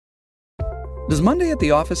Does Monday at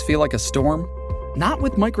the office feel like a storm? Not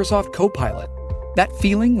with Microsoft Copilot. That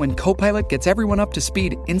feeling when Copilot gets everyone up to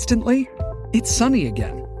speed instantly? It's sunny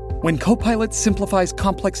again. When Copilot simplifies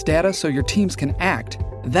complex data so your teams can act,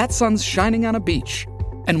 that sun's shining on a beach.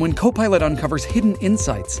 And when Copilot uncovers hidden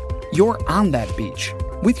insights, you're on that beach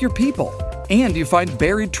with your people, and you find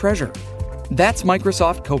buried treasure. That's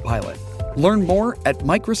Microsoft Copilot. Learn more at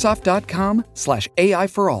Microsoft.com/AI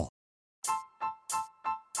for all.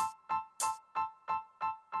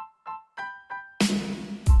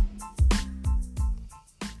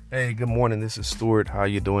 Hey, good morning. This is Stuart. How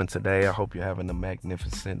you doing today? I hope you're having a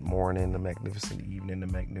magnificent morning, a magnificent evening, a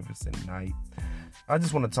magnificent night. I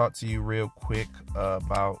just want to talk to you real quick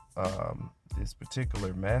about this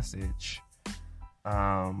particular message.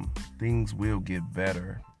 Things will get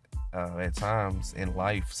better. At times in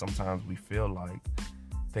life, sometimes we feel like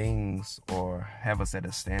things or have us at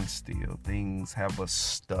a standstill. Things have us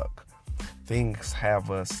stuck. Things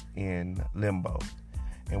have us in limbo.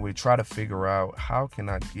 And we try to figure out, how can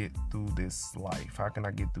I get through this life? How can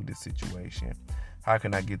I get through this situation? How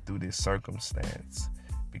can I get through this circumstance?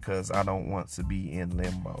 Because I don't want to be in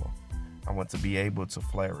limbo. I want to be able to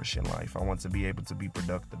flourish in life. I want to be able to be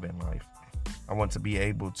productive in life. I want to be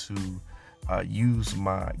able to use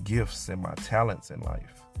my gifts and my talents in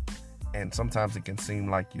life. And sometimes it can seem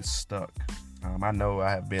like you're stuck. I know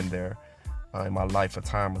I have been there in my life a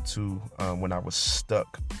time or two when I was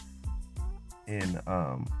stuck in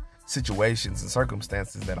situations and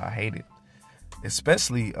circumstances that I hated,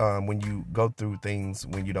 especially when you go through things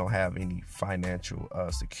when you don't have any financial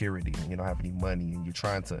security and you don't have any money and you're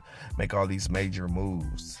trying to make all these major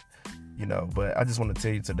moves, but I just want to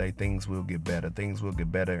tell you today, things will get better. Things will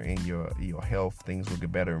get better in your health. Things will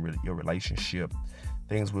get better in your relationship.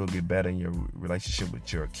 Things will get better in your relationship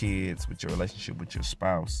with your kids, with your relationship with your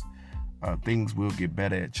spouse. Things will get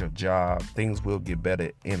better at your job. Things will get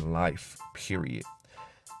better in life, period.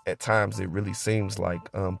 At times, it really seems like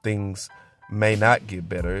things may not get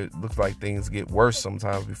better. It looks like things get worse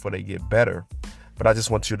sometimes before they get better. But I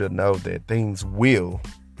just want you to know that things will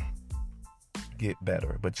get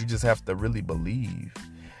better. But you just have to really believe.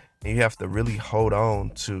 And you have to really hold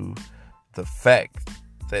on to the fact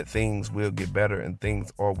that things will get better and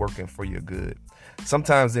things are working for your good.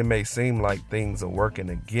 Sometimes it may seem like things are working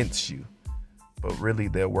against you, but really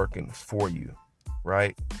they're working for you,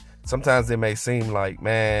 right? Sometimes it may seem like,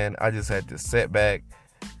 man, I just had this setback.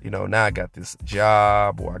 Now I got this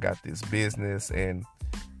job or I got this business and,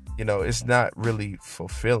 it's not really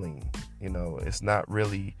fulfilling. It's not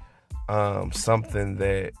really something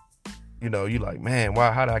that, you're like, man,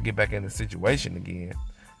 how did I get back in the situation again?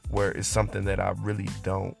 Where it's something that I really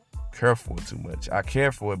don't care for too much. I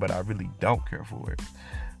care for it, but I really don't care for it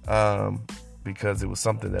because it was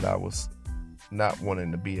something that I was not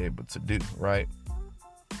wanting to be able to do, right?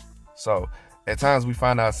 So at times we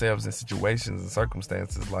find ourselves in situations and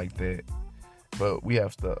circumstances like that, but we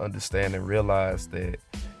have to understand and realize that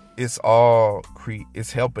it's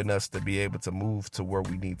helping us to be able to move to where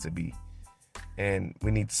we need to be. And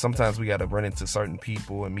sometimes we got to run into certain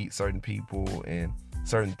people and meet certain people and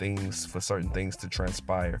certain things for certain things to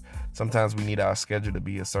transpire. Sometimes we need our schedule to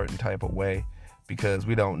be a certain type of way because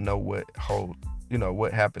we don't know what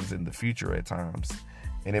happens in the future at times.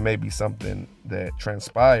 And it may be something that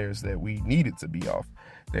transpires that we needed to be off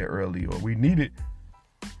there early, or we needed,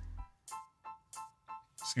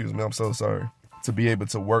 I'm so sorry, to be able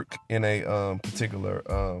to work in a particular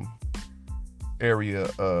area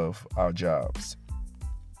of our jobs,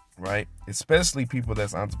 right? Especially people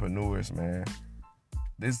that's entrepreneurs, man.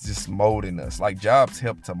 This just molding us. Like, jobs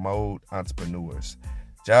help to mold entrepreneurs.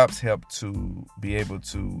 Jobs help to be able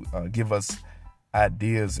to give us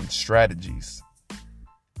ideas and strategies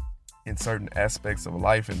in certain aspects of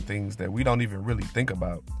life and things that we don't even really think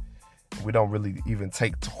about. We don't really even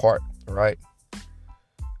take to heart, right?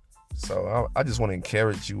 So I just want to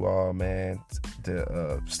encourage you all, man,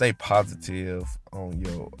 to stay positive on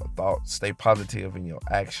your thoughts, stay positive in your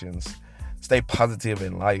actions, stay positive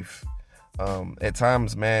in life. At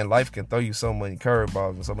times, man, life can throw you so many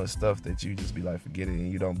curveballs and so much stuff that you just be like, forget it,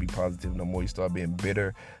 and you don't be positive no more. You start being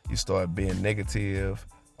bitter, you start being negative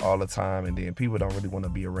all the time, and then people don't really want to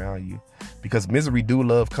be around you because misery do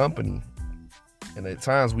love company. And at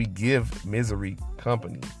times we give misery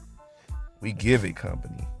company. We give it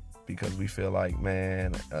company because we feel like,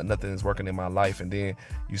 man, nothing is working in my life. And then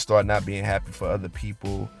you start not being happy for other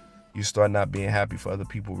people. You start not being happy for other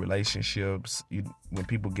people's relationships. When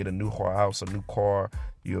people get a new house, a new car,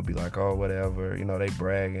 you'll be like, oh, whatever. They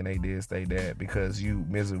bragging, they this, they that, because you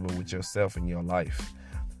miserable with yourself in your life.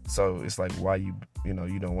 So it's like, why you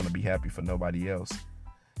don't want to be happy for nobody else.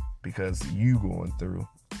 because you going through,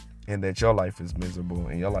 and that your life is miserable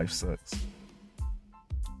and your life sucks.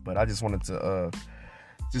 But I just wanted to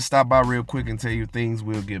just stop by real quick and tell you things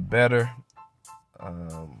will get better.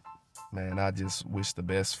 Man, I just wish the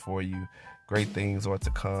best for you. Great things are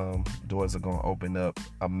to come. Doors are going to open up.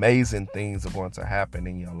 Amazing things are going to happen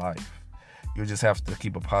in your life. You'll just have to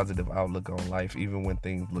keep a positive outlook on life, even when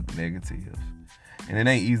things look negative. And it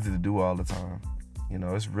ain't easy to do all the time.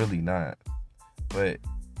 It's really not. But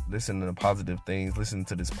listen to the positive things. Listen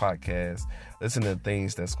to this podcast. Listen to the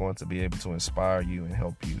things that's going to be able to inspire you and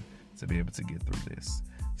help you to be able to get through this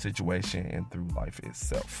situation and through life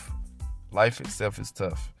itself. Life itself is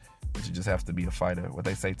tough, but you just have to be a fighter. What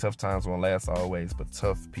they say, tough times won't last always, but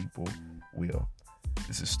tough people will.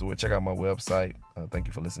 This is Stuart. Check out my website. Thank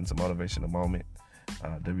you for listening to Motivational Moment.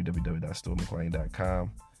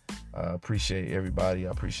 www.stuartmclean.com. Appreciate everybody.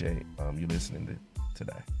 I appreciate you listening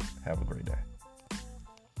today. Have a great day.